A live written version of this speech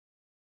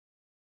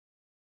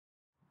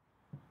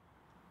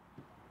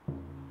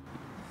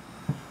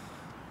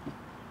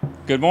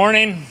Good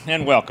morning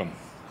and welcome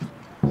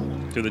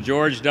to the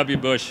George W.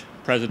 Bush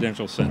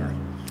Presidential Center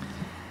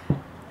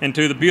and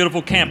to the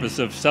beautiful campus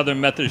of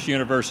Southern Methodist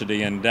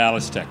University in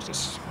Dallas,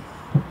 Texas.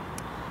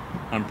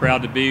 I'm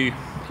proud to be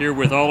here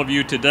with all of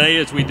you today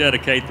as we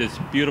dedicate this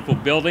beautiful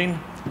building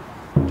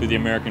to the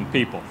American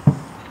people.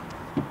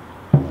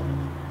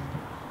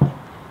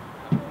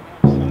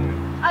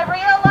 I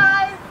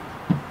realized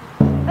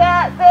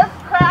that this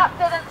crap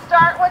didn't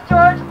start with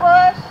George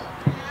Bush,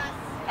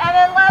 and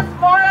unless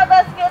more of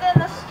us get in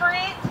the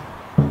street,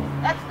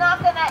 it's not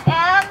going to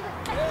end.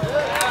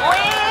 We,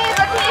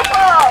 the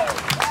people,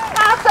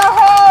 have to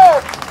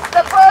hold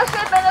the Bush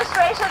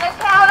administration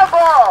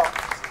accountable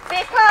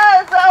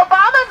because the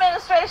Obama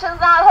administration is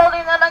not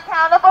holding them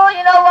accountable.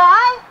 You know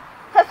why?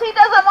 Because he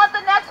doesn't want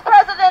the next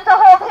president to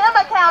hold him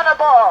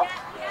accountable.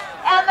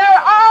 And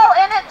they're all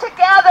in it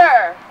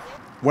together.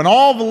 When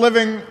all the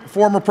living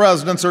former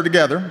presidents are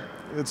together,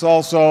 it's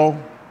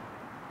also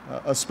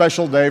a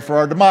special day for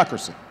our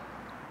democracy.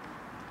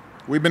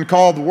 We've been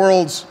called the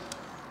world's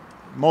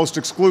most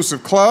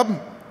exclusive club,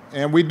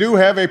 and we do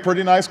have a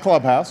pretty nice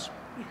clubhouse.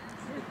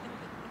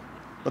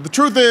 But the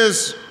truth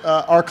is,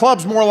 our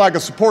club's more like a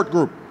support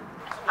group.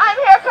 I'm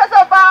here because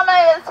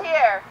Obama is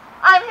here.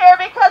 I'm here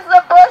because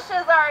the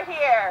Bushes are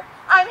here.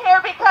 I'm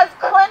here because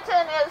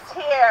Clinton is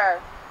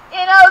here.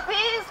 You know,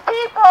 these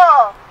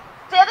people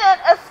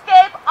didn't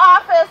escape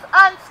office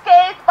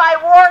unscathed by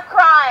war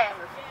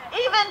crimes.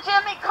 Even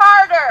Jimmy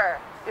Carter.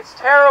 It's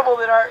terrible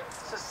that our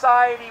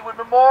society would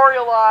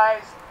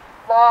memorialize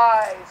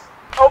lies.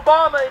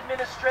 Obama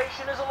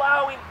administration is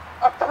allowing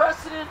a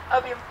precedent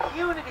of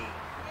impunity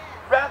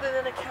rather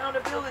than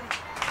accountability.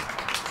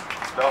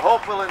 The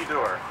hope will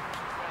endure,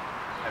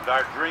 and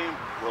our dream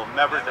will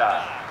never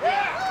die.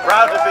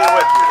 Proud to be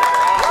with you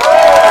today.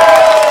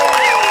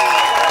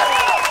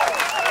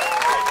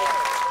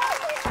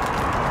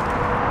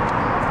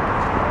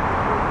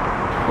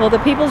 Well, the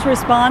People's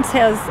Response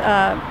has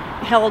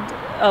held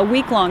a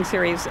week-long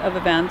series of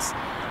events,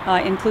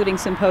 including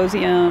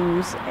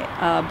symposiums,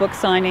 book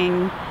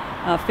signing,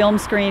 film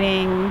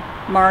screening,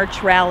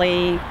 march,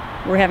 rally.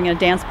 We're having a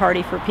dance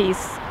party for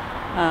peace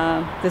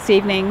this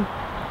evening,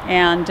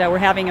 and we're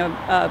having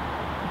a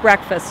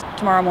breakfast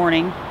tomorrow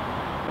morning.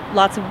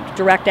 Lots of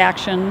direct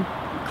action,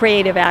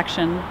 creative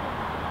action.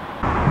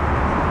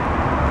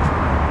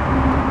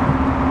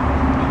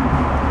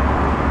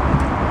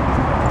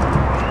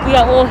 We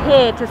are all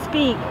here to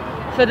speak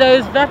for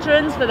those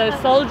veterans, for those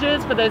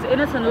soldiers, for those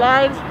innocent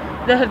lives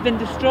that have been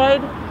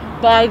destroyed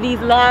by these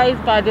lies,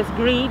 by this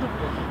greed,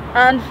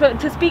 and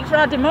to speak for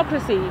our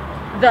democracy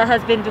that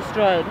has been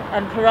destroyed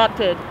and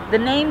corrupted. The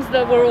names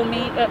that we're all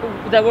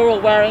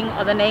wearing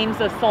are the names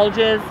of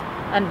soldiers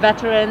and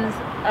veterans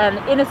and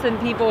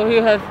innocent people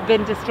who have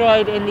been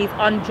destroyed in these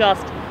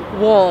unjust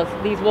wars,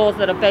 these wars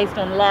that are based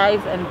on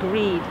lies and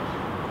greed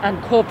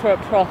and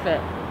corporate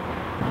profit.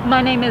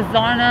 My name is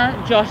Zarna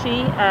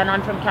Joshi, and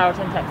I'm from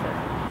Carrollton, Texas.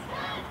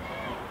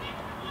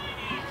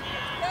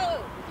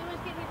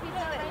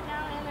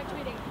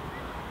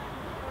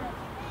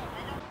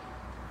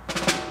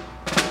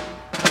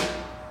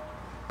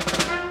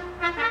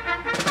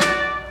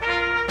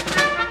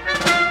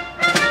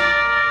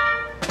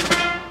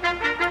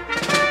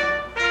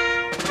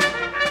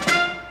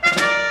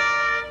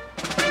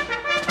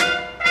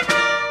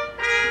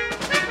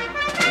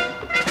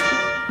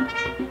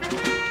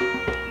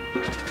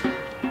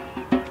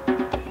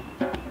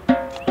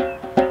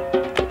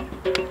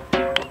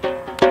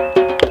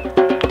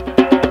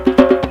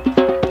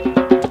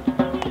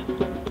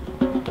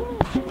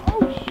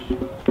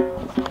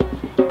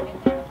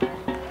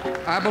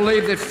 I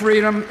believe that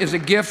freedom is a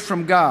gift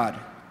from God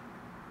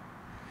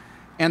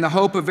and the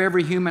hope of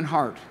every human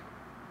heart.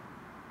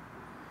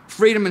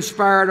 Freedom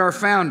inspired our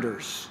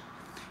founders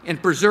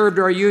and preserved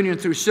our union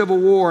through civil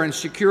war and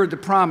secured the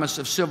promise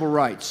of civil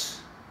rights.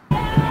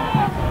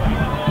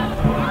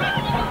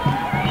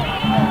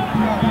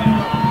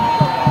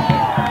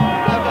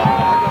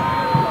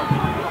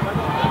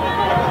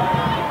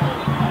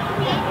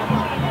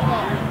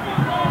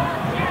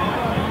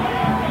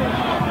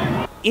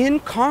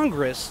 In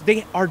Congress,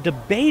 they are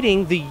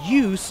debating the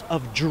use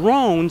of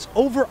drones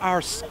over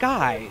our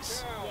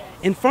skies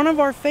in front of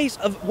our face,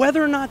 of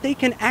whether or not they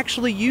can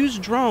actually use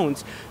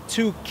drones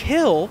to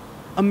kill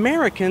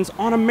Americans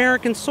on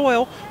American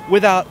soil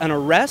without an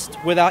arrest,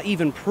 without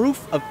even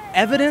proof of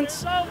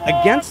evidence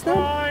against them.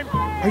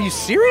 Are you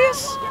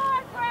serious?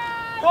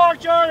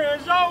 Torture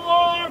is a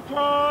war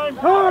crime!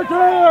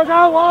 Torture is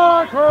a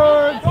war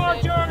crime!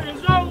 Torture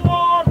is a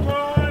war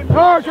crime!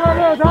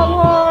 Torture is a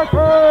war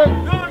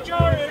crime!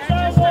 Torture is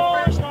a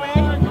war crime!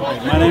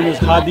 My name is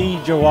Hadi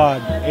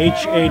Jawad,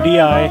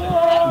 H-A-D-I-J-A-W-A-D.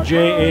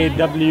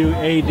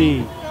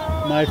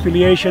 My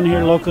affiliation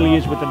here locally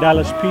is with the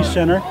Dallas Peace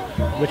Center,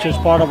 which is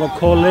part of a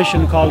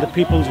coalition called the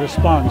People's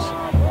Response,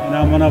 and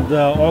I'm one of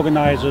the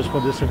organizers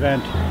for this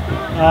event.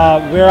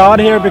 We're out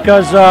here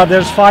because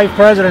there's 5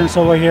 presidents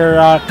over here,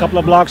 a couple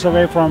of blocks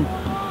away from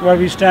where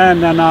we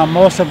stand, and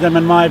most of them,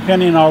 in my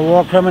opinion, are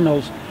war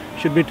criminals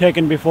should be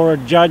taken before a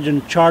judge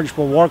and charged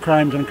for war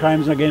crimes and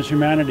crimes against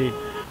humanity.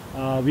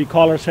 We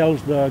call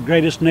ourselves the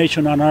greatest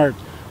nation on earth.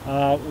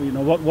 You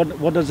know,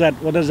 what does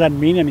that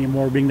mean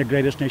anymore, being the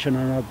greatest nation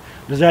on earth?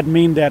 Does that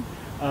mean that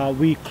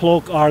we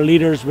cloak our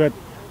leaders with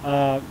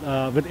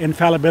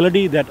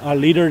infallibility, that our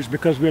leaders,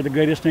 because we are the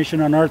greatest nation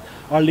on earth,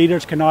 our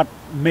leaders cannot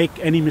make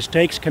any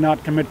mistakes,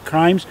 cannot commit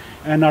crimes,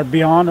 and are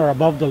beyond or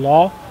above the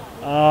law?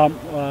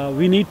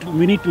 We need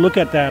to look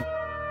at that.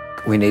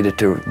 We needed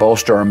to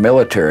bolster our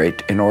military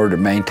in order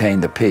to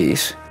maintain the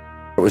peace.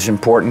 It was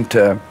important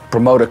to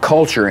promote a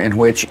culture in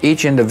which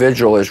each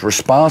individual is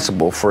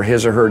responsible for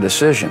his or her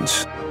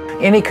decisions.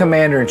 Any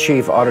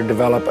commander-in-chief ought to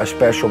develop a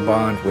special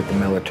bond with the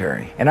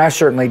military, and I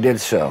certainly did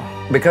so,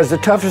 because the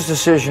toughest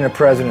decision a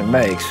president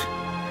makes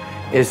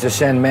is to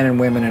send men and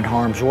women in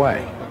harm's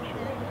way.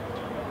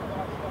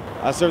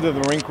 I served in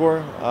the Marine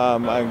Corps.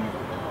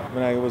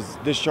 When I was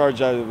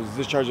discharged of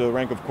the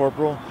rank of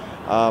corporal.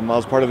 I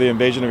was part of the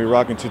invasion of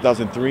Iraq in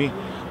 2003.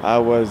 I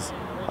was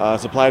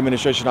supply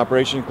administration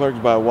operation clerk,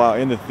 but while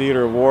in the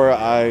theater of war,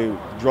 I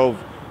drove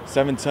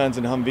 7 tons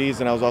in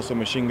Humvees, and I was also a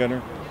machine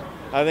gunner.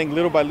 I think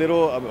little by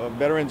little,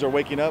 veterans are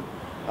waking up.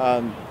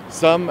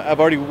 Some have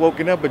already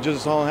woken up, but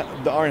just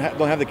don't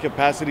have the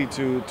capacity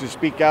to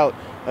speak out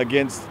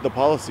against the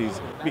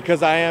policies.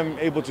 Because I am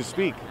able to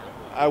speak,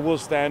 I will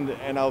stand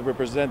and I'll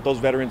represent those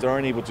veterans that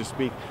aren't able to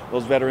speak,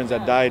 those veterans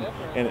that died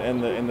in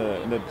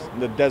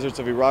the deserts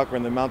of Iraq or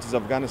in the mountains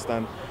of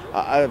Afghanistan.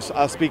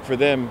 I'll speak for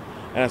them,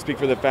 and I speak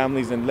for their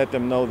families, and let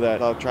them know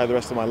that I'll try the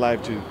rest of my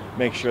life to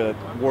make sure that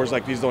wars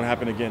like these don't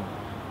happen again.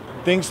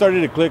 Things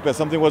started to click, that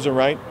something wasn't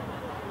right.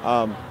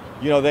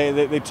 You know,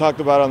 they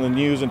talked about on the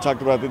news and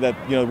talked about that,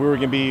 you know, we were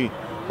going to be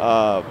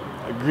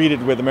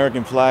greeted with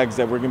American flags,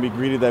 that we're going to be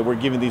greeted that we're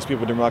giving these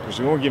people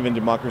democracy. We weren't giving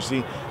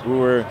democracy. We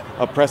were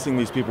oppressing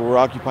these people. We were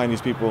occupying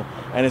these people.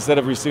 And instead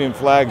of receiving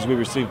flags, we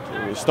received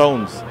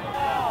stones.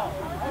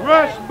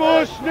 Arrest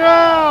Bush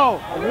now!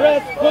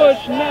 Arrest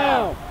Bush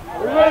now!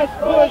 Arrest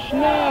Bush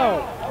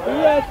now!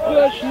 Arrest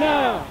Bush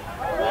now!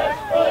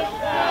 Arrest Bush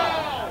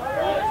now!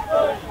 Arrest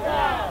Bush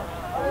now!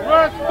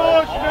 Arrest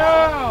Bush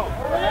now!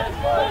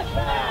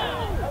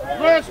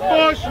 Arrest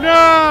Bush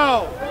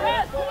now!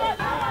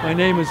 My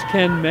name is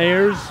Ken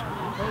Mayers.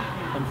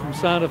 I'm from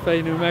Santa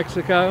Fe, New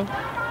Mexico,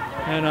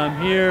 and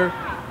I'm here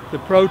to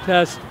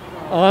protest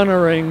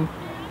honoring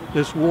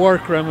this war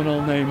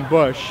criminal named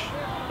Bush.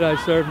 I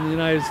served in the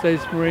United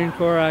States Marine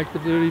Corps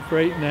active duty for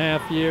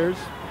 8.5 years.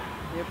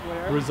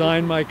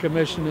 Resigned my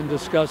commission in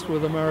disgust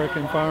with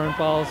American foreign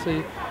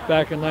policy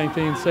back in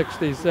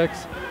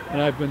 1966,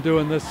 and I've been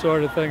doing this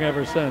sort of thing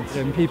ever since.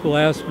 And people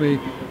ask me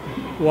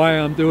why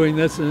I'm doing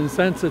this, and in a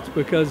sense it's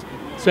because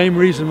same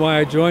reason why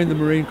I joined the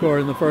Marine Corps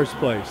in the first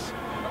place.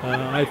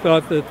 I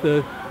thought that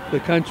the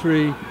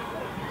country,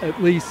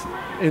 at least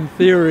in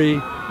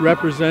theory,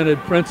 represented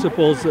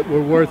principles that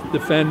were worth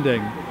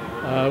defending.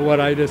 What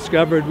I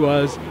discovered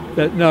was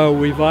that no,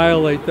 we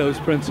violate those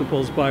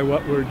principles by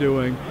what we're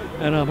doing.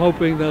 And I'm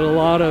hoping that a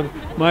lot of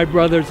my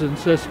brothers and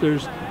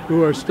sisters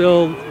who are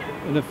still,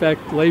 in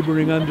effect,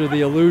 laboring under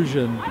the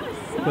illusion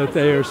that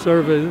they are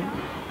serving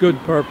good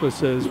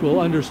purposes will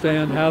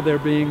understand how they're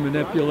being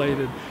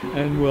manipulated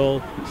and will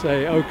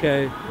say,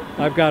 okay,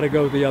 I've got to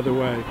go the other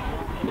way.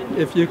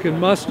 If you can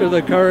muster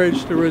the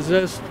courage to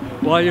resist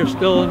while you're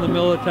still in the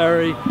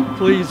military,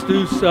 please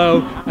do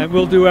so, and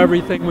we'll do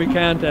everything we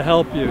can to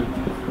help you.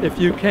 If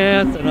you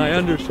can't, and I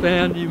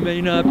understand you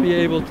may not be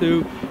able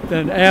to,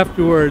 then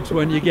afterwards,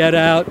 when you get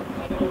out,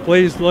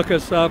 please look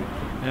us up,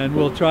 and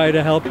we'll try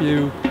to help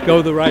you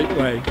go the right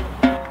way.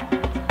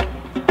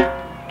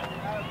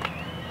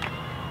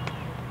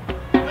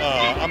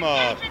 I'm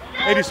a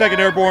 82nd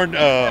Airborne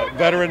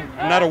veteran,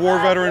 not a war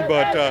veteran,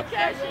 but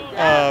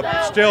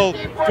still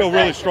feel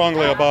really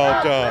strongly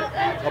about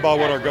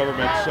what our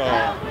government's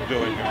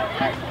doing here.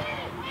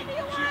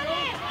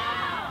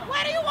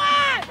 What do you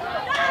want?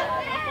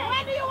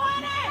 When do you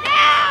want it?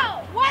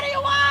 Now! What do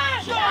you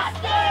want?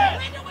 Justice!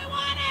 When do we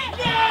want it?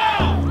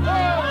 Now!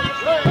 Our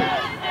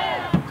streets!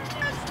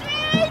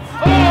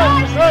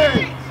 Our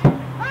streets!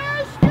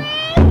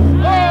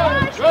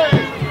 Our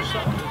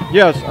streets!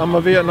 Yes, I'm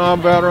a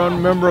Vietnam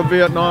veteran, member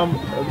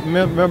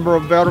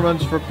of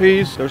Veterans for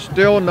Peace. They're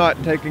still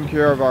not taking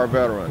care of our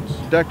veterans.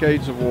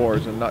 Decades of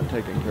wars and not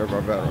taking care of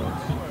our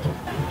veterans.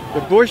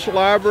 The Bush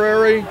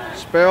Library,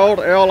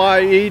 spelled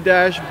L-I-E-B-U-R-Y.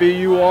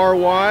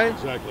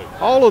 Exactly.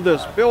 All of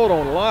this built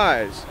on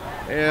lies.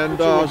 And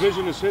it's a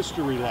revisionist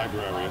history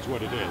library is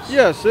what it is.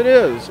 Yes, it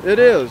is. It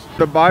is.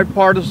 The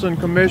bipartisan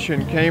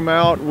commission came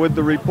out with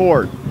the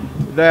report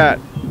that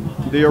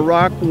the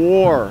Iraq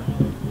War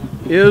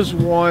is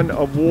one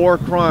of war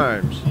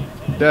crimes,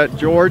 that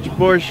George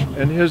Bush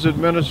and his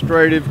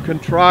administrative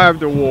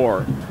contrived a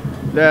war,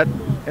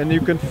 and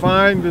you can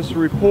find this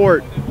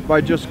report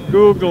by just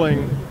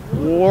Googling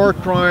War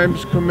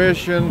Crimes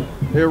Commission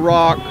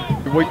Iraq.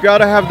 We've got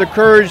to have the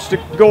courage to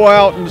go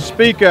out and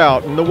speak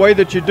out, and the way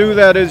that you do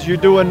that is you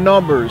do in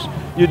numbers.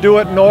 You do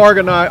it in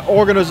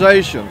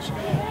organizations.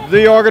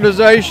 The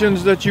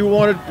organizations that you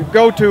want to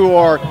go to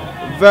are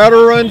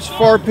Veterans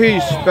for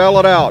Peace, spell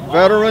it out,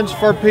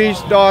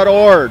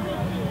 veteransforpeace.org.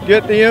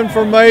 Get the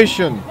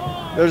information.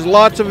 There's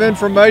lots of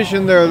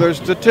information there. There's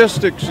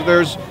statistics,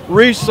 there's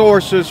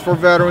resources for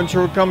veterans who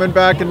are coming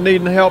back and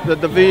needing help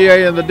that the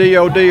VA and the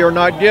DOD are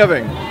not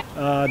giving.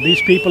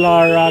 These people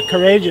are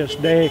courageous.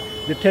 They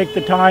take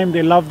the time,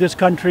 they love this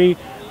country.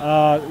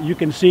 You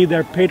can see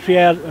their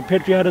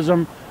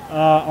patriotism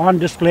on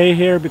display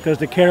here because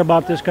they care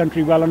about this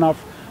country well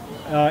enough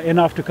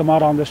to come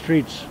out on the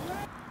streets.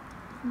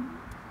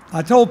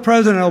 I told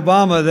President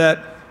Obama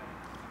that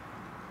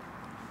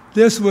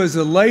this was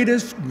the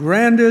latest,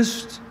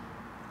 grandest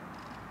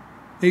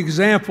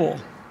example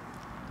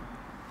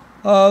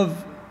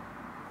of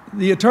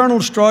the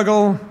eternal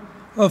struggle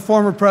of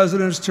former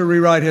presidents to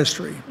rewrite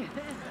history.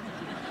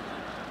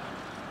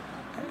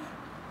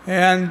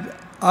 And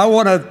I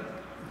want to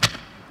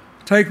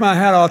take my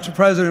hat off to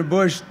President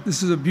Bush.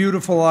 This is a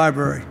beautiful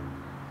library.